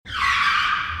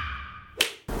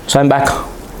So I'm back.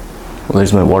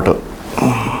 Where's my water?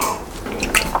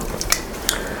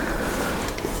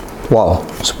 Wow,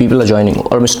 so people are joining.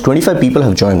 Almost 25 people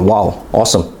have joined. Wow,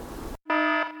 awesome.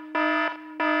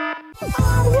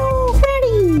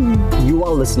 You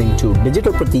are listening to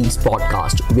Digital Pratik's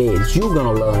podcast, where you're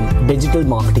gonna learn digital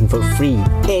marketing for free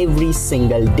every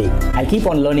single day. I'll keep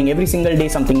on learning every single day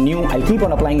something new. I'll keep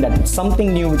on applying that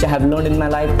something new which I have learned in my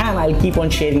life, and I'll keep on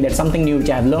sharing that something new which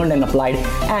I have learned and applied,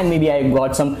 and maybe I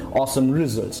got some awesome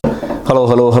results.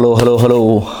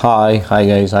 Hello. Hi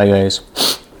guys.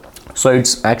 So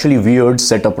it's actually weird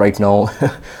setup right now.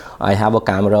 I have a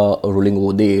camera rolling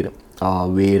over there.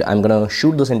 Where I'm gonna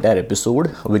shoot this entire episode,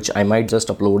 which I might just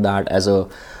upload that as a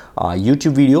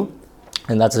YouTube video,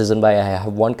 and that's the reason why I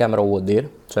have one camera over there.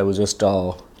 So I was just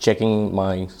checking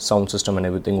my sound system and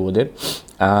everything over there,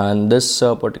 and this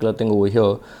particular thing over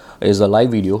here is a live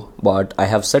video, but I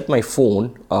have set my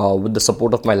phone with the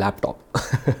support of my laptop.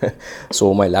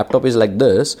 So my laptop is like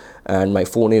this and my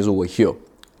phone is over here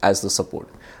as the support.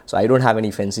 So I don't have any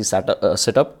fancy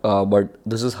setup, but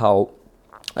this is how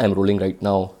I'm rolling right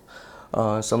now.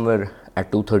 Somewhere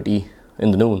at 2:30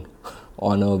 in the noon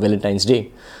on Valentine's Day.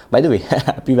 By the way,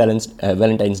 happy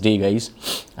Valentine's Day, guys.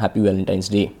 Happy Valentine's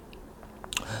Day.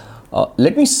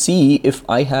 Let me see if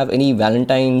I have any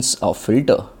Valentine's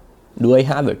filter. Do I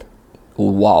have it?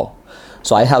 Oh, wow.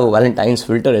 So I have a Valentine's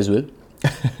filter as well.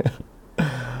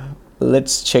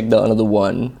 Let's check the another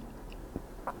one.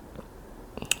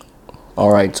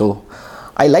 Alright, so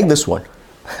I like this one.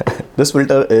 This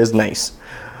filter is nice.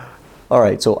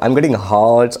 Alright, so I'm getting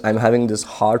hearts. I'm having this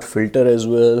heart filter as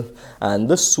well, and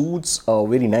this suits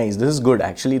very nice. This is good,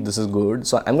 actually. This is good.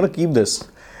 So I'm gonna keep this.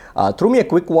 Throw me a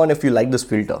quick one if you like this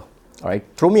filter. Alright,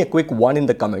 throw me a quick one in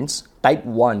the comments. Type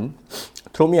 1.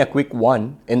 Throw me a quick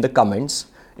one in the comments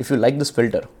if you like this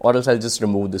filter, or else I'll just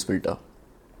remove this filter.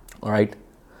 Alright,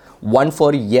 1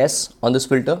 for yes on this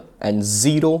filter and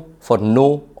 0 for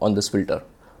no on this filter.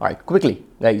 Alright, quickly,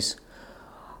 guys.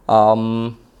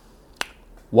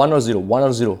 1 or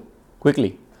 0,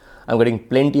 quickly. I'm getting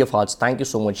plenty of hearts. Thank you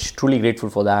so much. Truly grateful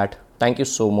for that. Thank you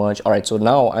so much. All right, so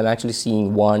now I'm actually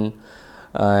seeing 1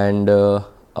 and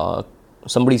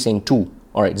somebody saying 2.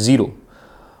 All right, 0.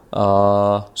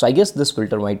 So I guess this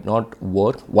filter might not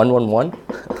work. 111.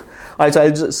 All right, so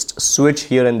I'll just switch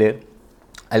here and there.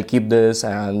 I'll keep this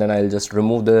and then I'll just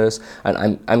remove this,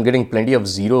 and I'm getting plenty of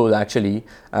zeros actually,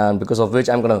 and because of which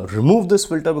I'm gonna remove this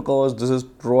filter, because this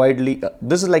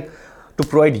is like to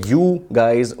provide you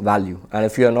guys value, and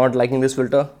if you are not liking this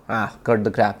filter, cut the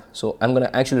crap. So I'm gonna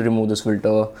actually remove this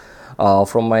filter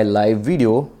from my live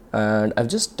video, and I've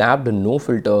just tapped no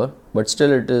filter, but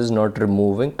still it is not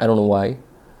removing. I don't know why.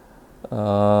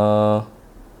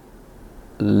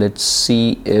 Let's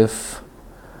see if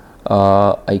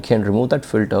I can remove that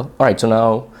filter. Alright, so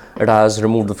now it has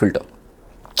removed the filter.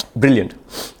 Brilliant.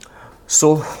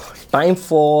 So time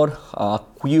for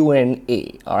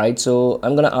Q&A. Alright, so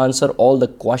I'm gonna answer all the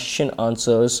question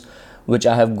answers which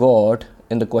I have got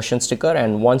in the question sticker,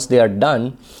 and once they are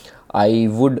done, I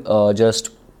would just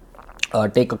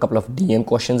take a couple of DM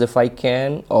questions if I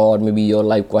can, or maybe your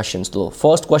live questions. So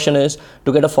first question is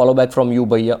to get a follow back from you,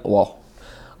 Bhaiya. Wow.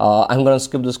 I'm gonna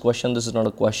skip this question. This is not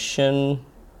a question.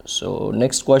 So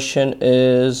next question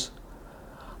is,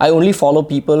 I only follow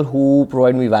people who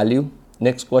provide me value.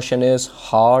 Next question is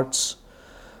hearts.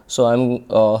 So I'm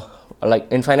like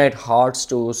infinite hearts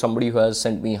to somebody who has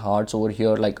sent me hearts over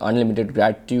here, like unlimited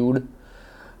gratitude,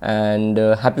 and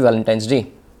happy Valentine's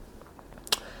Day.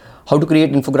 How to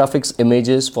create infographics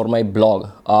images for my blog.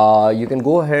 You can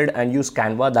go ahead and use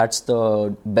Canva. That's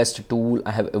the best tool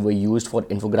I have ever used for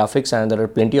infographics, and there are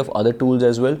plenty of other tools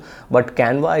as well, but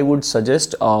Canva I would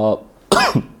suggest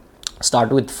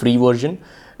start with free version,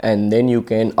 and then you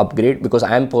can upgrade, because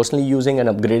I am personally using an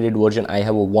upgraded version. I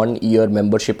have a 1-year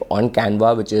membership on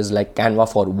Canva, which is like Canva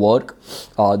for work.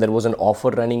 There was an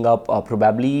offer running up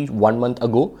probably 1 month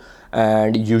ago,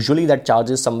 and usually that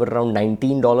charges somewhere around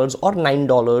 $19 or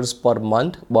 $9 per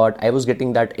month, but I was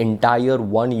getting that entire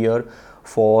 1 year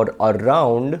for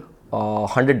around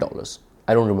 $100.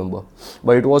 I don't remember,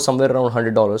 but it was somewhere around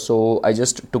 $100. So I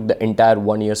just took the entire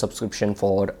 1 year subscription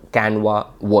for Canva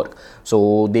work.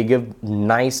 So they give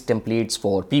nice templates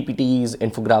for PPTs,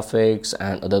 infographics,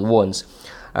 and other ones,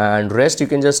 and rest you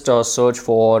can just search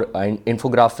for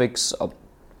infographics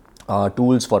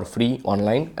tools for free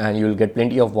online, and you will get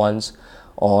plenty of ones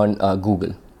on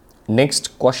Google.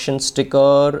 Next question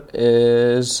sticker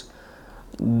is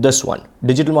this one: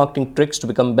 digital marketing tricks to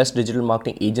become best digital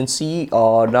marketing agency.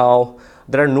 Now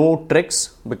there are no tricks,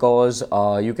 because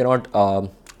you cannot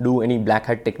do any black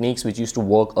hat techniques which used to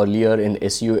work earlier in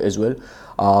SEO as well.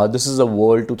 This is a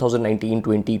world 2019,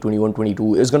 20, 21,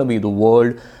 22 is going to be the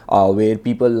world where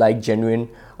people like genuine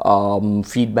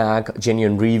feedback,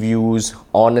 genuine reviews,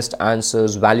 honest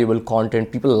answers, valuable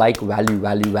content. People like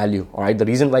value. All right. The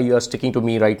reason why you are sticking to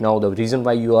me right now, the reason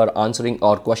why you are answering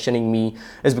or questioning me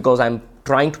is because I'm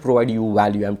trying to provide you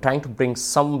value. I'm trying to bring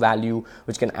some value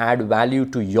which can add value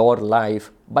to your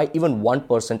life by even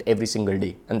 1% every single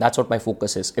day. And that's what my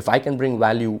focus is. If I can bring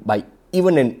value by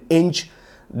even an inch,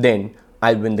 then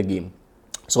I'll win the game.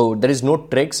 So there is no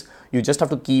tricks. You just have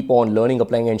to keep on learning,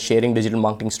 applying, and sharing digital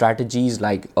marketing strategies.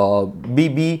 Like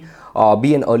be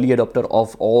an early adopter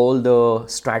of all the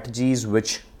strategies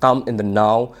which come in the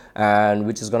now and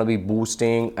which is going to be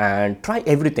boosting, and try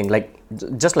everything, like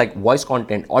just like voice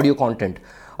content, audio content,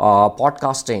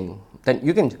 podcasting. Then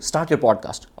you can start your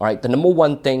podcast. All right. The number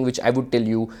one thing which I would tell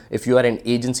you, if you are an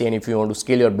agency and if you want to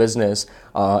scale your business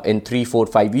in 3, 4,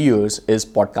 5 years, is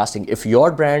podcasting. If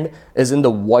your brand is in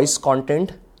the voice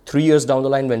content, 3 years down the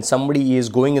line, when somebody is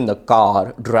going in the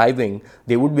car driving,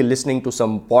 they would be listening to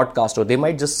some podcast, or they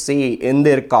might just say in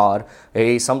their car,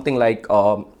 hey, something like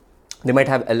they might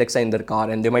have Alexa in their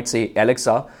car, and they might say,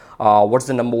 Alexa, what's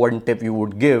the number one tip you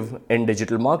would give in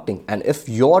digital marketing? And if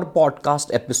your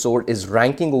podcast episode is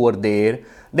ranking over there,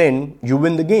 then you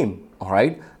win the game. All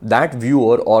right. That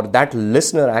viewer or that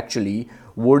listener actually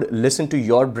would listen to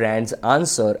your brand's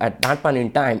answer at that point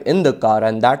in time in the car,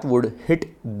 and that would hit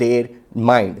their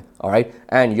mind. All right.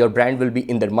 And your brand will be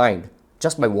in their mind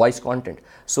just by voice content.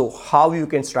 So how you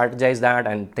can strategize that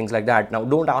and things like that. Now,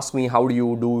 don't ask me how do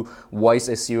you do voice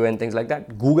SEO and things like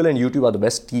that. Google and YouTube are the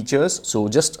best teachers. So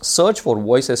just search for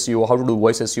voice SEO, how to do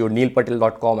voice SEO.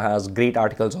 neilpatel.com has great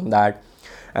articles on that.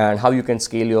 And how you can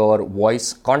scale your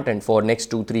voice content for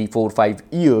next 2, 3, 4, 5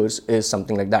 years is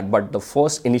something like that. But the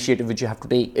first initiative which you have to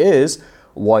take is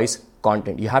voice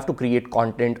content. You have to create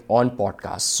content on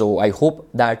podcasts. So I hope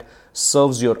that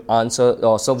serves your answer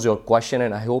or serves your question,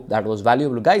 and I hope that was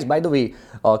valuable. Guys, by the way,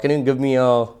 can you give me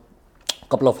a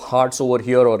couple of hearts over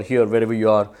here or here, wherever you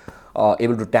are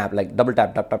able to tap, like double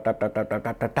tap.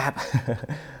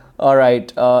 All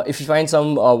right. If you find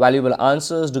some valuable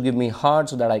answers, do give me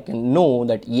hearts so that I can know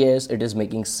that yes, it is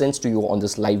making sense to you on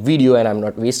this live video and I'm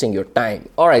not wasting your time.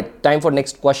 All right. Time for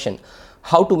next question.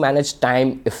 How to manage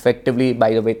time effectively?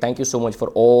 By the way, thank you so much for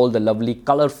all the lovely,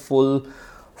 colorful,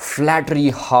 flattery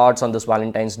hearts on this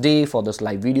Valentine's Day for this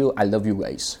live video. I love you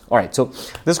guys. All right. So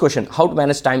this question, how to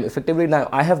manage time effectively. Now,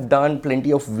 I have done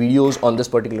plenty of videos on this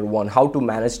particular one, how to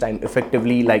manage time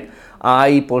effectively. Like,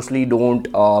 I personally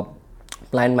don't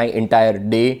plan my entire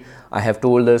day. I have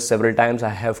told this several times. I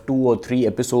have 2 or 3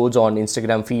 episodes on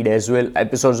Instagram feed as well.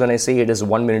 Episodes, when I say it is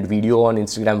 1 minute video on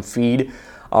Instagram feed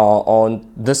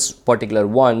on this particular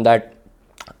one, that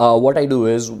what I do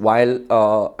is while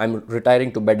I'm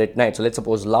retiring to bed at night. So let's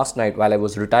suppose last night while I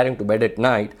was retiring to bed at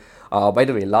night, by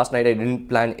the way, last night I didn't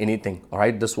plan anything. All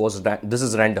right, this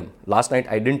is random. Last night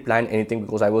I didn't plan anything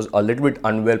because I was a little bit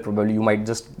unwell. Probably you might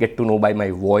just get to know by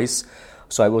my voice.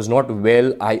 So I was not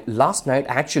well. Last night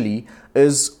actually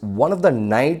is one of the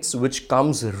nights which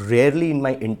comes rarely in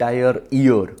my entire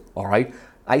year. All right,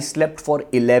 I slept for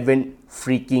 11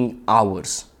 freaking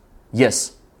hours.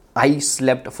 Yes, I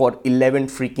slept for 11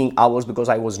 freaking hours because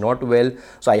I was not well.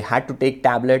 So I had to take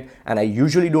tablet, and I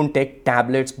usually don't take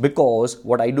tablets because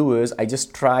what I do is I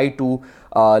just try to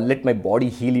let my body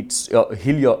heal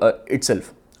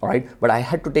itself. All right, but I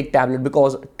had to take tablet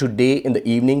because today in the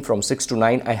evening from 6 to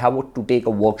 9, I have to take a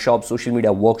workshop, social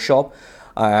media workshop,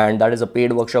 and that is a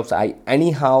paid workshop. So I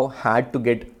anyhow had to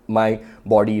get my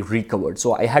body recovered.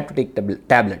 So I had to take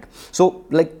tablet. So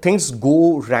like things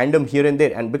go random here and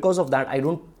there. And because of that, I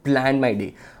don't plan my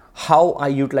day. How I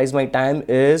utilize my time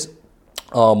is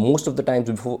most of the times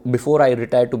before I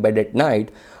retire to bed at night,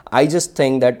 I just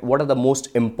think that what are the most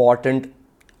important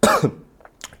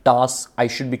tasks I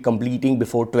should be completing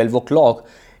before 12 o'clock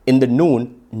in the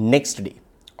noon next day.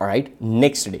 All right,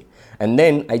 next day. And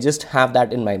then I just have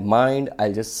that in my mind.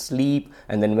 I'll just sleep.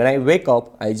 And then when I wake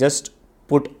up, I just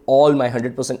put all my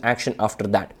 100% action after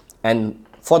that. And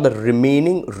for the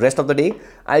remaining rest of the day,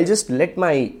 I'll just let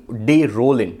my day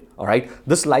roll in. All right.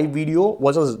 This live video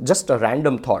was just a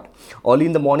random thought. Early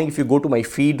in the morning, if you go to my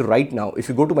feed right now, if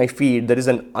you go to my feed, there is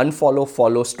an unfollow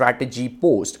follow strategy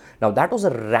post. Now that was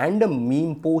a random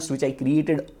meme post which I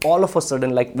created all of a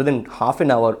sudden, like within half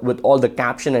an hour, with all the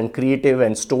caption and creative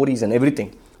and stories and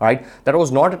everything. All right. That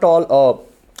was not at all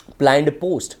a planned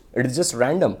post. It is just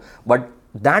random. But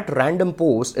that random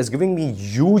post is giving me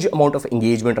huge amount of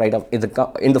engagement right up in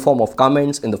the form of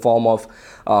comments, in the form of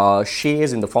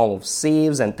shares, in the form of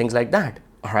saves and things like that.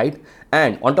 All right.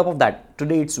 And on top of that,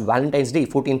 today it's Valentine's Day,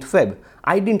 14th Feb.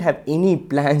 I didn't have any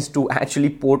plans to actually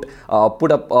put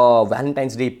up a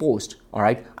Valentine's Day post. All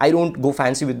right. I don't go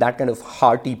fancy with that kind of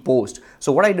hearty post.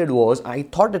 So what I did was I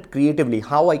thought it creatively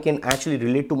how I can actually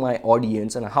relate to my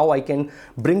audience and how I can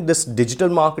bring this digital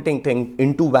marketing thing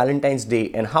into Valentine's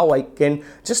Day and how I can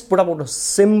just put up a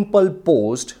simple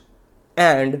post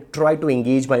and try to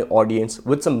engage my audience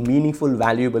with some meaningful,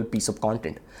 valuable piece of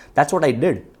content. That's what I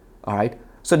did. All right.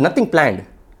 So nothing planned.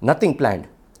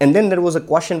 And then there was a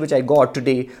question which I got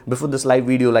today before this live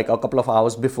video, like a couple of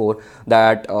hours before,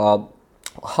 that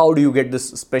how do you get this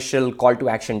special call to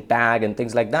action tag and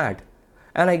things like that?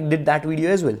 And I did that video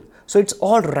as well. So it's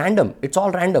all random.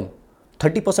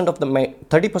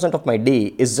 30% of my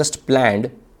day is just planned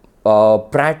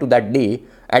prior to that day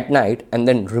at night, and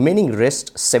then remaining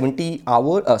rest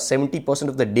 70%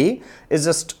 of the day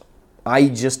is I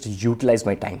just utilize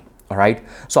my time. All right.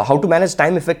 So how to manage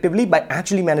time effectively? By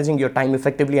actually managing your time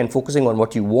effectively and focusing on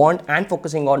what you want and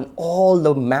focusing on all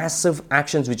the massive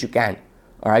actions which you can.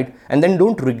 All right. And then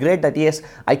don't regret that, yes,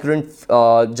 I couldn't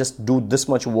just do this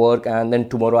much work and then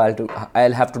tomorrow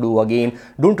I'll have to do again.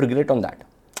 Don't regret on that.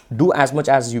 Do as much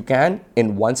as you can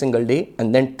in one single day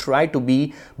and then try to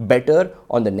be better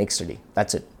on the next day.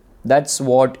 That's it. That's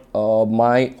what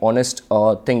my honest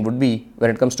thing would be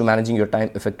when it comes to managing your time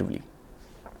effectively.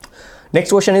 Next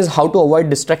question is how to avoid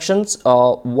distractions.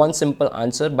 One simple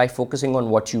answer: by focusing on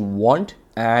what you want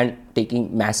and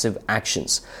taking massive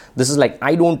actions. This is like,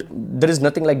 there is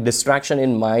nothing like distraction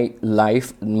in my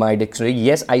life, my dictionary.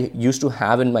 Yes, I used to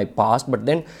have in my past, but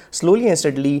then slowly and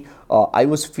steadily, I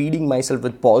was feeding myself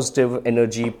with positive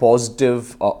energy,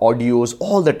 positive audios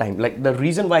all the time. Like the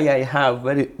reason why I have,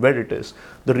 the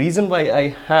reason why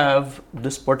I have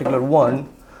this particular one,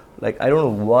 like I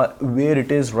don't know where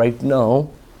it is right now,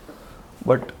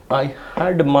 but I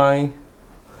had my,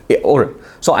 alright,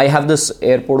 so I have this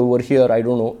AirPod over here, I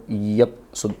don't know, yep,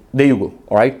 so there you go,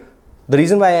 alright. The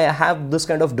reason why I have this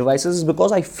kind of devices is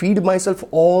because I feed myself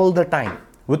all the time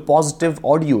with positive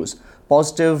audios,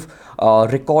 positive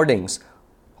recordings,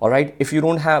 alright. If you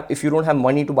don't have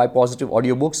money to buy positive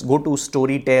audiobooks, go to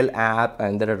Storytel app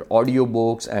and there are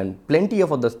audiobooks and plenty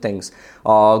of other things.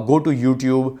 Go to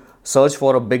YouTube, search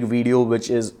for a big video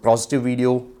which is positive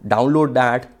video, download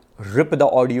that, rip the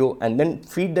audio and then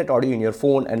feed that audio in your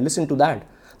phone and listen to that.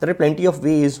 There are plenty of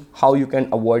ways how you can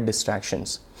avoid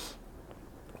distractions.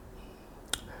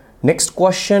 Next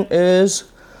question is,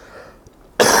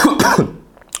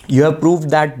 you have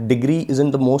proved that degree isn't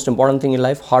the most important thing in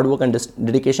life. Hard work and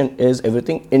dedication is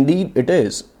everything. Indeed it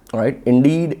is. All right.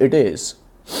 Indeed it is.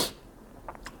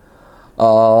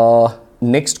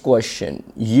 Next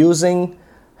question. Using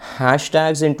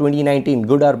hashtags in 2019,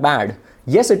 good or bad?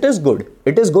 Yes, it is good.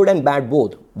 It is good and bad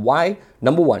both. Why?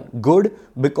 Number one, good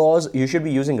because you should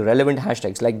be using relevant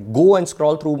hashtags. Like go and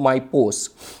scroll through my posts.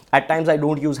 At times I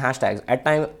don't use hashtags. At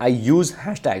times I use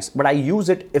hashtags, but I use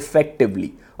it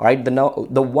effectively. All right.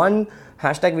 The one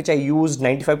hashtag which I use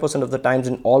 95% of the times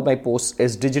in all my posts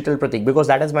is Digital Pratik because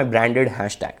that is my branded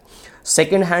hashtag.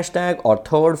 Second hashtag or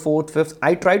third, fourth, fifth,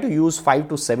 I try to use 5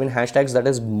 to 7 hashtags. That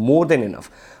is more than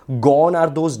enough. Gone are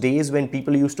those days when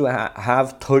people used to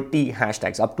have 30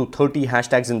 hashtags, up to 30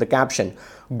 hashtags in the caption.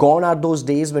 Gone are those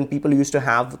days when people used to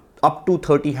have up to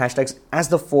 30 hashtags as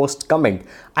the first comment.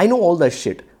 I know all that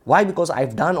shit. Why? Because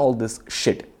I've done all this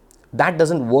shit. That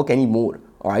doesn't work anymore.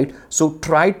 All right. So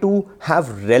try to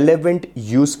have relevant,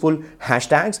 useful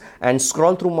hashtags and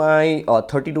scroll through my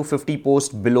 30 to 50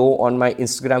 posts below on my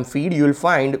Instagram feed. You'll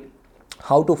find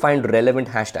how to find relevant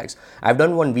hashtags. I've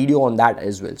done one video on that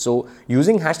as well. So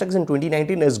using hashtags in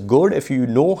 2019 is good if you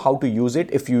know how to use it.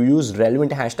 If you use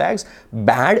relevant hashtags,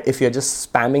 bad if you're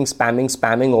just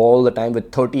spamming all the time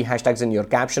with 30 hashtags in your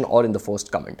caption or in the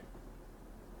first comment.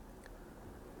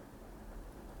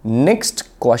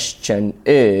 Next question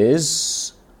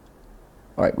is,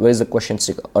 all right, where's the question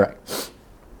sticker? All right.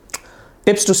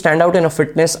 Tips to stand out in a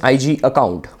fitness IG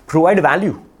account. Provide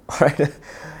value. All right.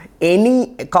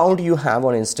 Any account you have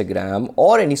on Instagram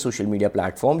or any social media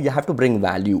platform, you have to bring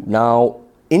value. Now,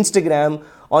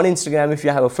 on Instagram, if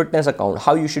you have a fitness account,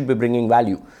 how you should be bringing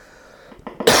value?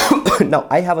 Now,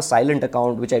 I have a silent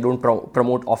account which I don't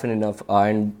promote often enough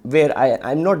and where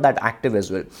I'm not that active as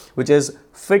well, which is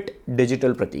Fit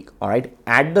Digital Pratik. All right,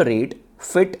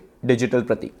 @Fit Digital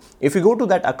Pratik. If you go to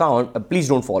that account, please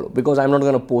don't follow because I'm not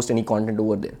going to post any content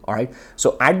over there. All right,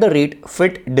 so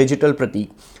 @Fit Digital Pratik,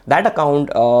 that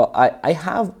account, I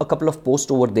have a couple of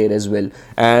posts over there as well,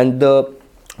 and the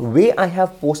way I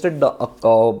have posted the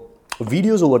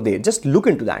videos over there, just look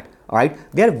into that. All right,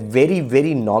 they are very,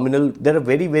 very nominal. They're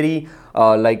very, very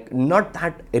like not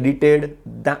that edited.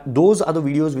 Those are the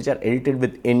videos which are edited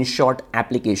with InShot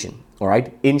application. All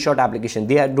right, InShot application.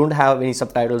 Don't have any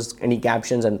subtitles, any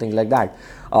captions, and things like that.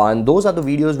 And those are the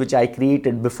videos which I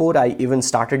created before I even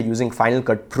started using Final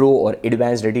Cut Pro or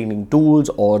advanced editing tools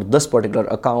or this particular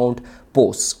account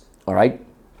posts. All right.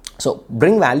 So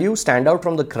bring value, stand out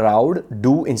from the crowd,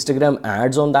 do Instagram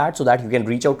ads on that so that you can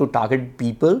reach out to target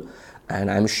people. And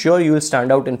I'm sure you will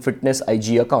stand out in fitness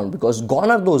IG account, because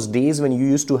gone are those days when you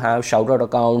used to have shout out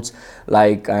accounts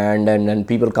like and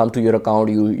people come to your account.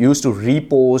 You used to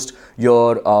repost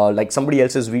your like somebody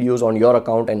else's videos on your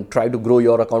account and try to grow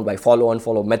your account by follow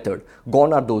unfollow method.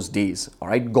 Gone are those days. All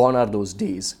right, gone are those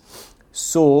days.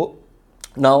 So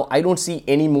now I don't see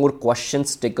any more question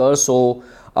stickers. So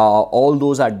all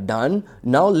those are done.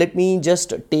 Now let me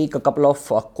just take a couple of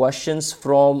questions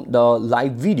from the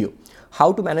live video.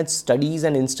 How to manage studies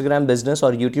and Instagram business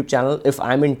or YouTube channel if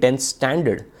I'm in 10th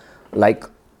standard? Like,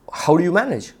 how do you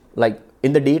manage? Like,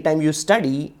 in the daytime you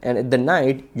study and at the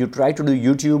night you try to do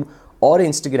YouTube or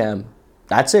Instagram.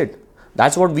 That's it.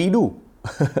 That's what we do.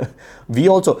 We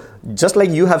also, just like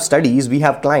you have studies, we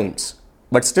have clients,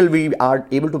 but still we are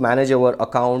able to manage our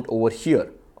account over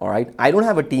here. All right. I don't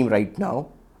have a team right now.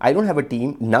 I don't have a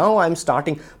team. Now I'm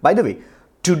starting. By the way,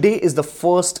 today is the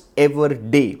first ever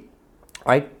day.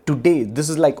 Right, today, this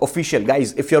is like official,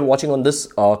 guys. If you're watching on this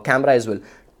camera as well,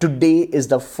 today is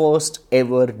the first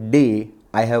ever day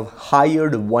I have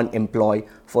hired one employee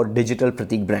for Digital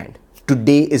Pratik brand.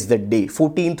 Today is the day,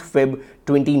 14th Feb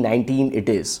 2019 it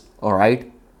is. All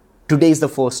right, today is the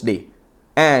first day,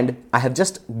 and I have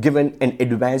just given an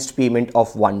advanced payment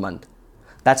of 1 month.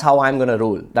 That's how I'm gonna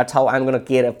roll. That's how I'm gonna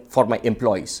care for my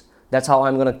employees. That's how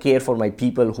I'm gonna care for my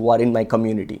people who are in my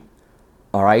community.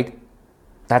 All right.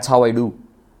 That's how I do.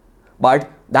 But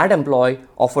that employee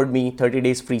offered me 30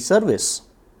 days free service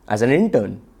as an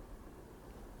intern.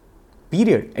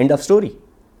 Period. End of story.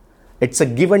 It's a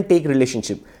give and take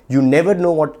relationship. You never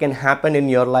know what can happen in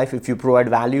your life if you provide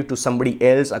value to somebody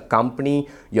else, a company,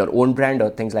 your own brand, or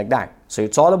things like that. So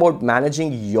it's all about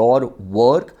managing your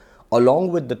work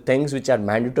along with the things which are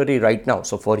mandatory right now.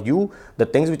 So for you, the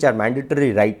things which are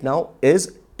mandatory right now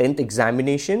is 10th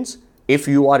examinations. If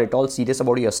you are at all serious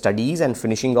about your studies and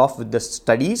finishing off with the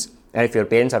studies, and if your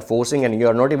parents are forcing and you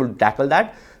are not able to tackle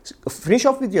that, finish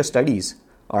off with your studies.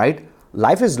 All right.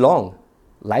 Life is long.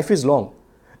 Life is long.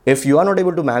 If you are not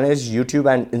able to manage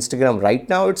YouTube and Instagram right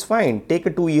now, it's fine. Take a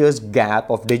 2 years gap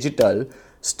of digital,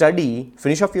 study,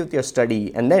 finish off with your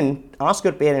study, and then ask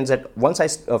your parents that once I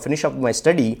finish up my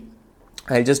study,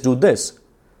 I'll just do this.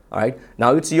 All right.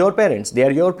 Now it's your parents. They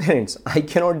are your parents. I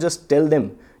cannot just tell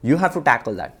them. You have to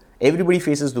tackle that. Everybody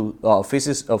gets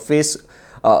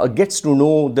to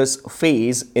know this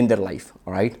phase in their life.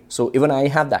 All right. So even I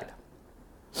have that.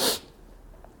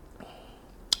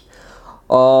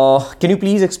 Can you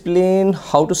please explain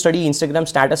how to study Instagram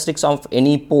statistics of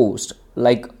any post?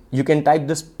 Like, you can type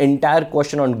this entire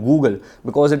question on Google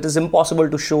because it is impossible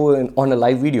to show on a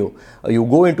live video. You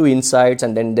go into insights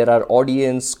and then there are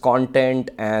audience,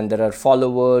 content, and there are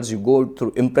followers. You go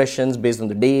through impressions based on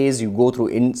the days. You go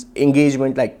through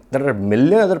engagement. Like, there are a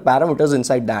million other parameters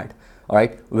inside that. All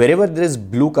right. Wherever there is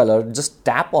blue color, just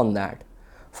tap on that.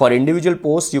 For individual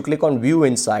posts, you click on view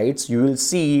insights. You will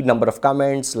see number of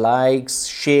comments, likes,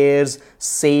 shares,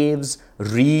 saves,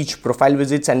 reach, profile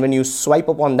visits, and when you swipe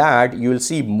up on that, you will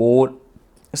see more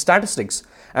statistics,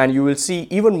 and you will see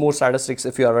even more statistics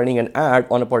if you are running an ad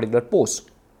on a particular post.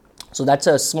 So that's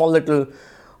a small little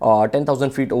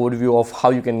 10,000 feet overview of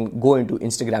how you can go into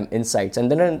Instagram insights. And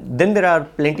then there are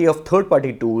plenty of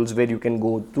third-party tools where you can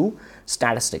go to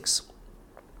statistics.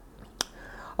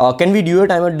 Can we do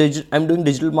it? I'm doing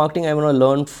digital marketing. I want to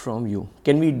learn from you.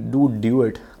 Can we do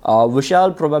it?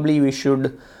 Vishal, probably we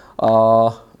should.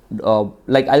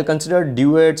 Like, I'll consider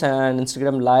duets and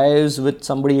Instagram lives with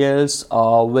somebody else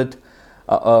when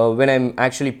I'm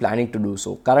actually planning to do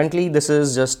so. Currently, this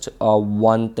is just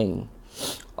one thing.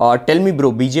 Tell me,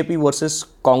 bro, BJP versus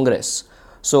Congress.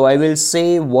 So I will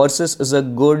say versus is a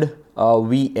good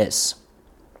VS.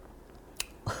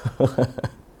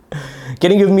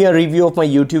 Can you give me a review of my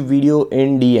YouTube video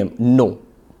in DM? No.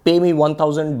 Pay me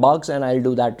 $1,000 and I'll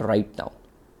do that right now.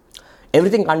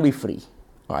 Everything can't be free,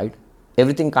 right?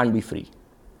 Everything can't be free.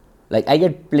 Like, I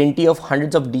get plenty of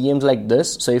hundreds of DMs like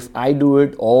this. So if I do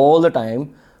it all the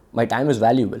time, my time is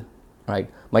valuable, right?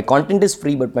 My content is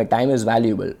free, but my time is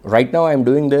valuable. Right now, I'm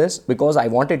doing this because I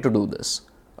wanted to do this,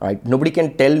 right? Nobody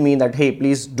can tell me that, hey,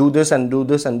 please do this and do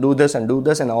this and do this and do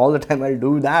this, and all the time I'll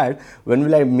do that. When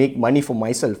will I make money for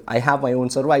myself? I have my own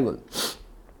survival.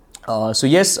 So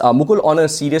yes, Mukul, on a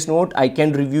serious note, I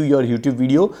can review your YouTube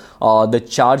video. The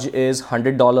charge is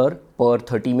 $100 per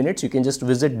 30 minutes. You can just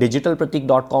visit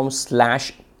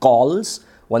digitalpratik.com/calls.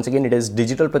 Once again, it is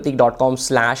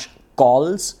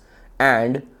digitalpratik.com/calls,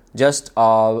 and just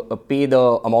pay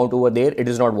the amount over there. It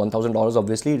is not $1,000,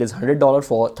 obviously. It is $100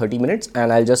 for 30 minutes,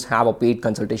 and I'll just have a paid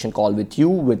consultation call with you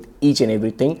with each and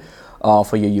everything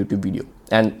for your YouTube video.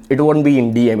 And it won't be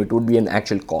in DM, it would be an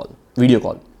actual call, video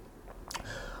call.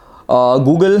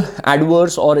 Google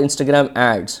AdWords or Instagram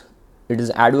ads. It is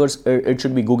AdWords, it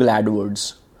should be Google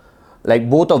AdWords. Like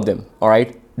both of them, all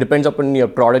right? Depends upon your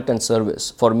product and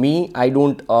service. For me, I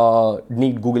don't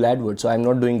need Google AdWords, so I'm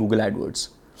not doing Google AdWords.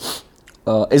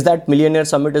 Is that Millionaire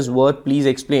Summit is worth? Please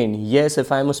explain. Yes, if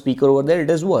I'm a speaker over there, it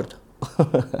is worth.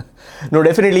 No,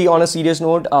 definitely on a serious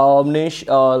note, Amnish,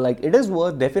 like it is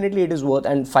worth, definitely it is worth,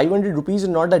 and 500 rupees is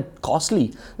not that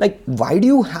costly. Like, why do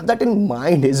you have that in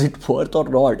mind? Is it worth or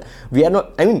not? We are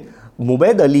not, I mean,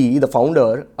 Mubaid Ali, the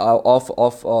founder of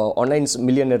Online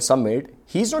Millionaire Summit,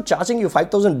 he's not charging you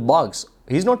 $5,000.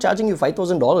 He's not charging you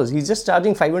 $5,000. He's just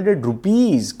charging 500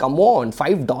 rupees. Come on,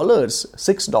 $5,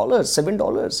 $6,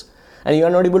 $7. And you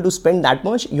are not able to spend that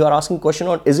much. You are asking question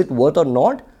on is it worth or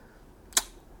not?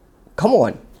 Come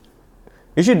on.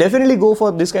 You should definitely go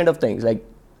for this kind of things. Like,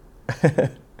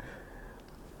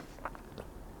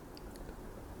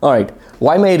 all right.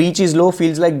 Why my reach is low?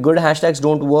 Feels like good hashtags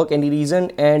don't work. Any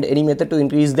reason and any method to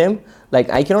increase them? Like,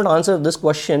 I cannot answer this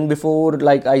question before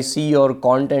like I see your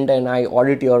content and I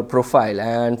audit your profile.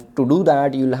 And to do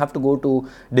that, you'll have to go to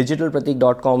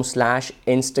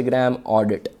digitalpratik.com/Instagram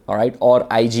audit. All right, or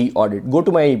IG audit. Go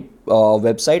to my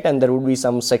website and there would be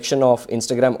some section of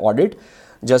Instagram audit.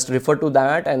 Just refer to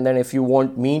that, and then if you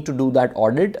want me to do that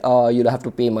audit, you'll have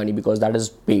to pay money because that is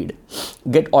paid.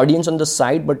 Get audience on the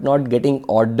site but not getting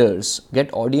orders.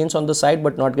 Get audience on the site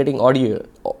but not getting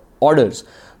orders.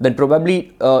 Then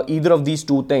probably either of these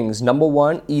two things. Number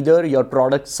one, either your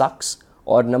product sucks,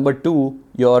 or number two,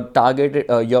 your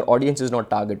audience is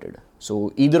not targeted.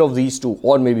 So either of these two,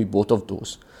 or maybe both of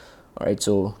those. All right.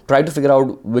 So try to figure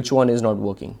out which one is not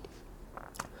working.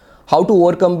 How to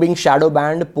overcome being shadow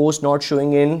banned, post not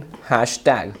showing in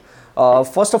hashtag.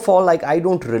 First of all, like I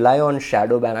don't rely on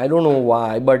shadow ban. I don't know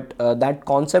why, but that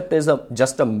concept is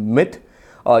just a myth.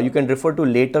 You can refer to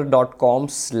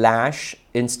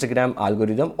later.com/Instagram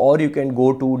algorithm, or you can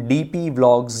go to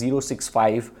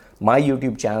dpvlogs065, my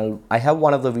YouTube channel. I have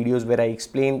one of the videos where I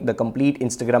explain the complete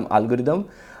Instagram algorithm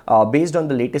based on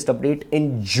the latest update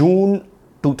in June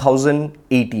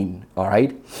 2018. All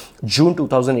right, June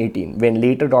 2018, when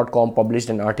later.com published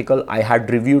an article. I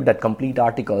had reviewed that complete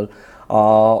article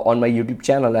on my YouTube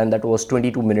channel, and that was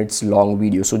 22 minutes long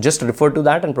video. So just refer to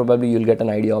that and probably you'll get an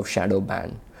idea of shadow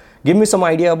ban. Give me some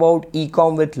idea about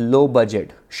e-com with low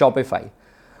budget. Shopify.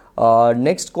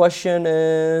 Next question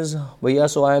is, Bhaiya,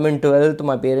 so I am in 12th.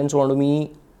 My parents want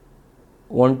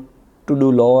to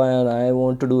do law and I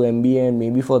want to do MBA, and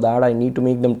maybe for that I need to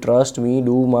make them trust me,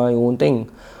 do my own thing.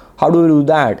 How do you do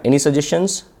that? Any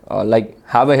suggestions? Like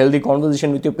have a healthy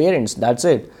conversation with your parents. That's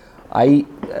it.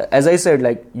 As I said,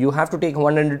 like you have to take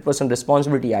 100%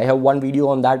 responsibility. I have one video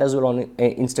on that as well on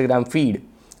Instagram feed.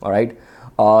 All right.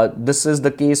 This is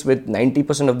the case with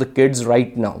 90% of the kids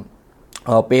right now.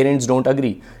 Parents don't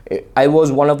agree. I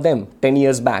was one of them 10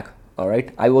 years back. All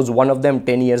right, I was one of them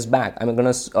 10 years back. I'm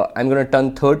gonna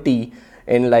turn 30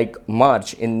 in like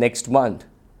March in next month.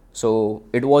 So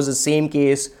it was the same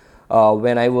case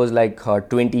when I was like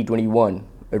 20, 21.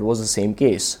 It was the same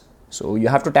case. So you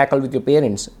have to tackle with your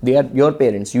parents. They are your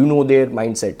parents. You know their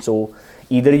mindset. So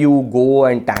either you go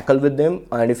and tackle with them,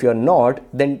 and if you're not,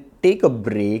 then take a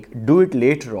break. Do it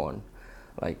later on.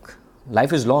 Like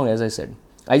life is long, as I said.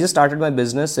 I just started my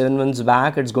business 7 months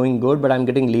back. It's going good, but I'm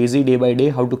getting lazy day by day.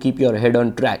 How to keep your head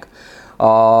on track?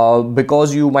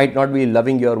 Because you might not be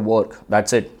loving your work.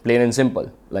 That's it, plain and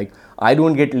simple. Like I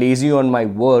don't get lazy on my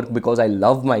work because I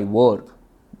love my work.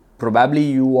 Probably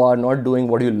you are not doing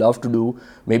what you love to do.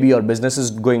 Maybe your business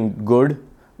is going good,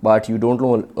 but you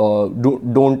don't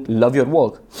love your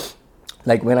work.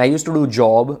 Like when I used to do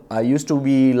job, I used to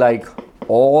be like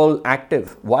all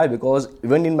active. Why? Because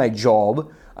even in my job,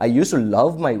 I used to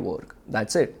love my work.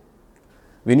 That's it.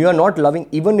 When you are not loving,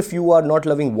 even if you are not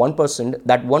loving 1%,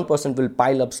 that 1% will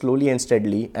pile up slowly and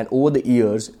steadily. And over the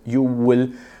years, you will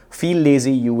feel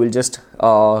lazy. You will just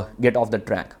get off the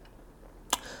track.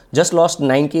 Just lost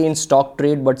 9K in stock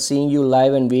trade, but seeing you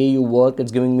live and way you work,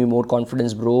 it's giving me more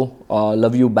confidence, bro.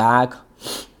 Love you back.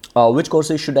 Which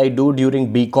courses should I do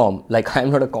during BCom? Like I'm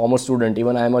not a commerce student.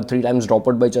 Even I'm a 3 times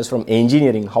dropout by just from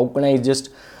engineering. How can I just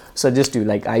suggest you.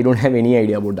 Like, I don't have any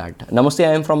idea about that. Namaste,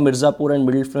 I am from Mirzapur and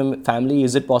middle family.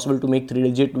 Is it possible to make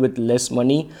 3-digit with less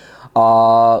money?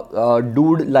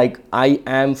 Dude, like, I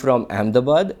am from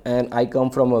Ahmedabad and I come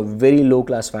from a very low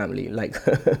class family. Like,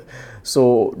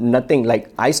 so nothing.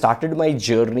 Like, I started my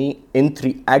journey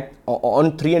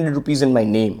on 300 rupees in my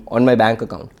name on my bank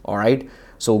account. All right.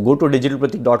 So go to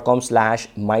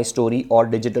digitalpratik.com/mystory or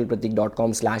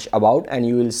digitalpratik.com/about and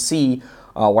you will see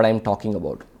what I'm talking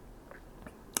about.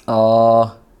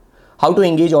 How to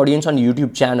engage audience on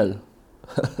YouTube channel.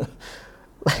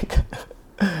 Like,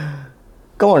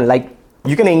 come on, like,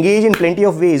 you can engage in plenty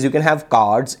of ways. You can have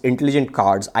cards, intelligent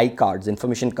cards, iCards,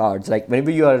 information cards. Like, whenever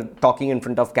you are talking in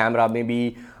front of camera,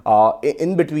 maybe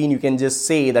in between you can just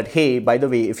say that, hey, by the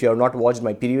way, if you have not watched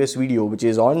my previous video which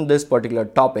is on this particular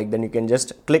topic, then you can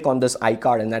just click on this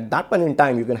iCard, and at that point in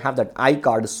time you can have that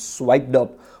iCard swiped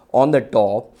up on the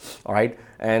top. All right,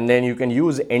 and then you can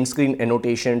use end screen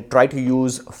annotation. Try to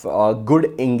use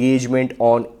good engagement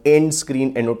on end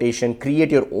screen annotation. Create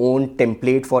your own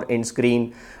template for end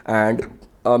screen and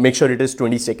make sure it is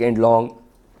 20-second long.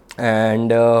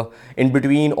 And in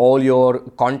between all your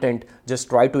content, just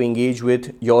try to engage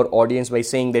with your audience by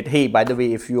saying that, hey, by the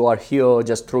way, if you are here,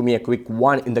 just throw me a quick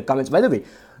 1 in the comments. By the way,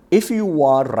 if you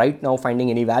are right now finding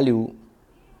any value,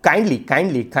 kindly,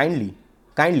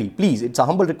 please, it's a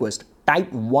humble request,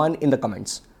 type 1 in the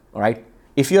comments. All right,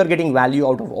 if you are getting value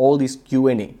out of all this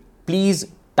Q&A, please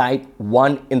type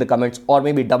 1 in the comments, or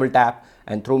maybe double tap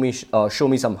and show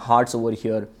me some hearts over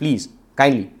here, please,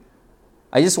 kindly.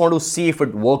 I just want to see if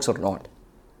it works or not.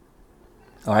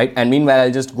 All right, and meanwhile,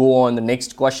 I'll just go on the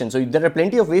next question. So there are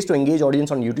plenty of ways to engage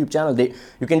audience on YouTube channel.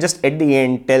 You can just at the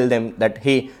end tell them that,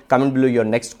 hey, comment below your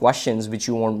next questions which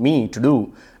you want me to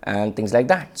do and things like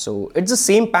that. So it's the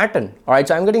same pattern. All right,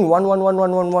 so I'm getting 1, 1, 1,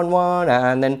 1, 1, 1, 1,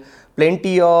 and then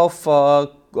plenty of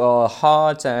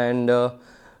hearts, and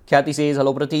Khyati says,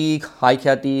 hello Pratik, hi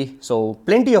Khyati. So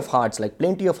plenty of hearts, like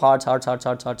plenty of hearts.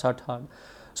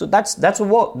 So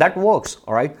that works.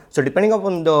 All right, so depending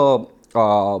upon the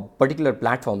particular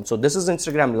platform. So this is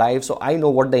Instagram Live, so I know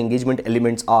what the engagement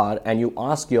elements are, and you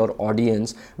ask your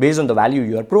audience based on the value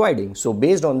you are providing. So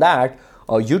based on that,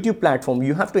 YouTube platform,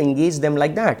 you have to engage them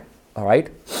like that. All right,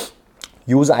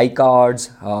 use iCards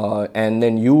and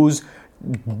then use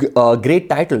great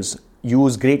titles,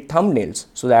 use great thumbnails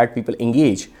so that people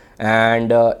engage.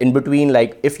 And in between,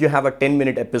 like if you have a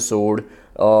 10-minute episode,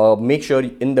 make sure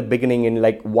in the beginning, in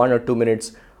like 1 or 2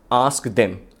 minutes, ask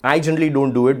them. I generally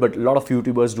don't do it, but a lot of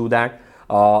YouTubers do that.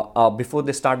 Before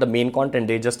they start the main content,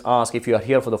 they just ask, if you are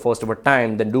here for the first ever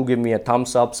time, then do give me a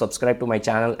thumbs up, subscribe to my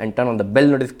channel, and turn on the bell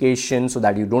notification so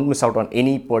that you don't miss out on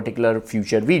any particular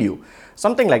future video.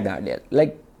 Something like that. Yeah.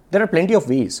 Like, there are plenty of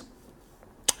ways.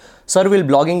 Sir, will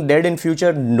blogging dead in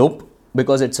future? Nope,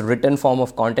 because it's a written form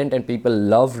of content and people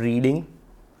love reading.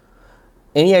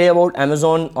 Any idea about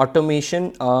Amazon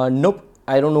automation? Nope,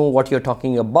 I don't know what you're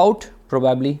talking about,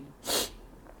 probably.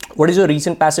 What is your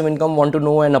recent passive income? Want to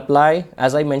know and apply?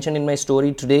 As I mentioned in my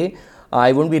story today,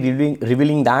 I won't be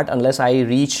revealing that unless I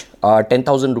reach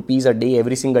 10,000 rupees a day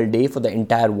every single day for the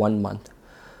entire 1 month.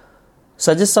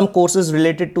 Suggest some courses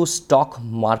related to stock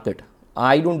market.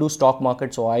 I don't do stock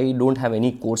market, so I don't have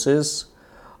any courses.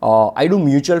 I do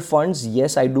mutual funds,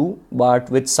 yes I do, but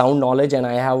with sound knowledge, and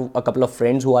I have a couple of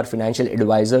friends who are financial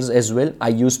advisors as well. I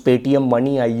use Paytm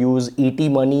Money, I use ET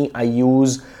Money, I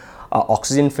use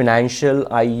Oxygen Financial,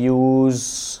 I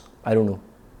use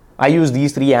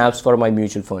these 3 apps for my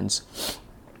mutual funds.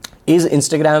 Is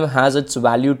Instagram has its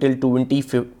value till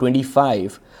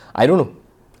 2025? I don't know.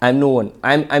 I'm no one.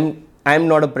 I'm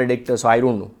not a predictor, so I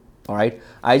don't know. All right.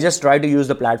 I just try to use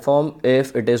the platform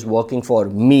if it is working for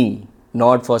me,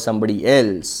 not for somebody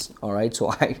else. All right.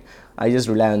 So I just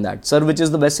rely on that. Sir, which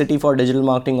is the best city for digital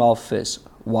marketing office?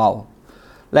 Wow.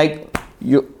 Like,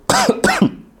 you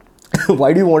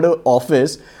why do you want an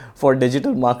office for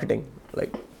digital marketing?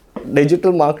 Like,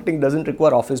 digital marketing doesn't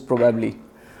require office probably.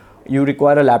 You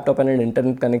require a laptop and an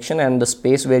internet connection, and the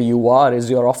space where you are is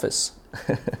your office.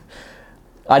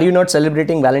 Are you not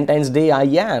celebrating Valentine's Day? I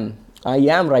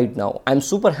am right now. I'm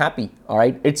super happy. All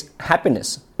right. It's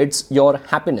happiness. It's your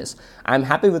happiness. I'm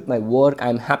happy with my work.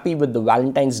 I'm happy with the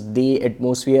Valentine's Day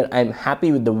atmosphere. I'm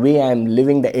happy with the way I'm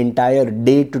living the entire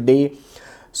day to day.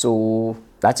 So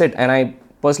that's it. And I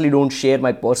personally don't share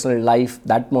my personal life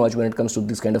that much when it comes to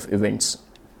these kind of events.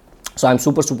 So I'm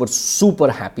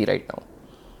super happy right now.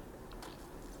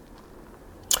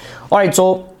 All right.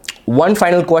 So one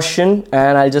final question,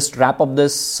 and I'll just wrap up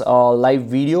this live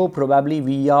video. Probably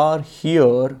we are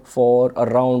here for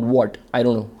around what? I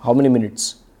don't know how many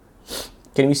minutes.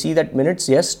 Can we see that minutes?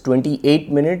 Yes,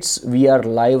 28 minutes. We are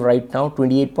live right now,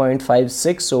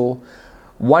 28.56. So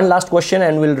one last question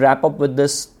and we'll wrap up with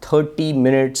this 30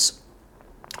 minutes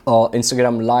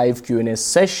Instagram live Q&A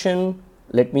session.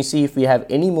 Let me see if we have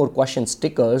any more question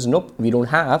stickers. Nope, we don't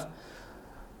have.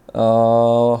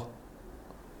 So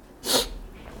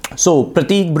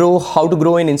Prateek bro, how to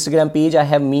grow an Instagram page? I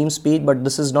have memes page, but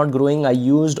this is not growing. I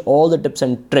used all the tips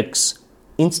and tricks.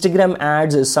 Instagram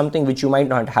ads is something which you might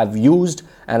not have used,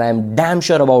 and I'm damn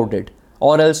sure about it,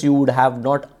 or else you would have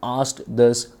not asked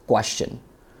this question.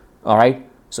 All right.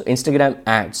 So Instagram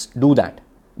ads, do that,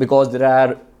 because there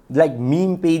are like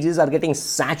meme pages are getting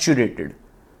saturated.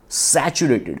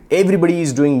 Everybody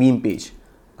is doing meme page.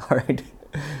 All right.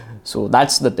 So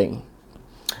that's the thing.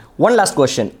 One last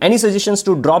question. Any suggestions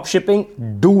to drop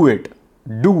shipping? Do it.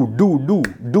 Do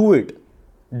it.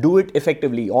 Do it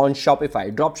effectively on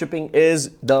Shopify. Drop shipping is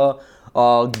the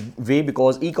way,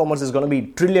 because e-commerce is going to be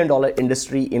 $1 trillion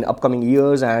industry in upcoming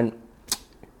years, and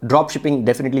drop shipping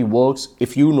definitely works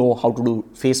if you know how to do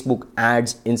Facebook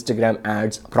ads, Instagram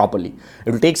ads properly.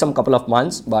 It will take some couple of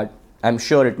months, but I'm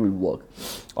sure it will work.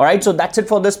 All right, so that's it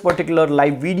for this particular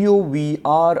live video. We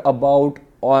are about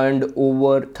and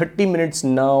over 30 minutes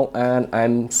now, and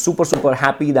I'm super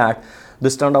happy that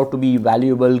this turned out to be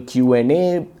valuable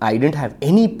Q&A. I didn't have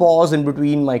any pause in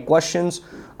between my questions.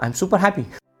 I'm super happy.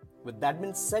 With that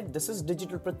being said, this is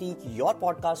Digital Prateek, your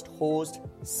podcast host,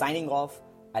 signing off.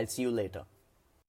 I'll see you later.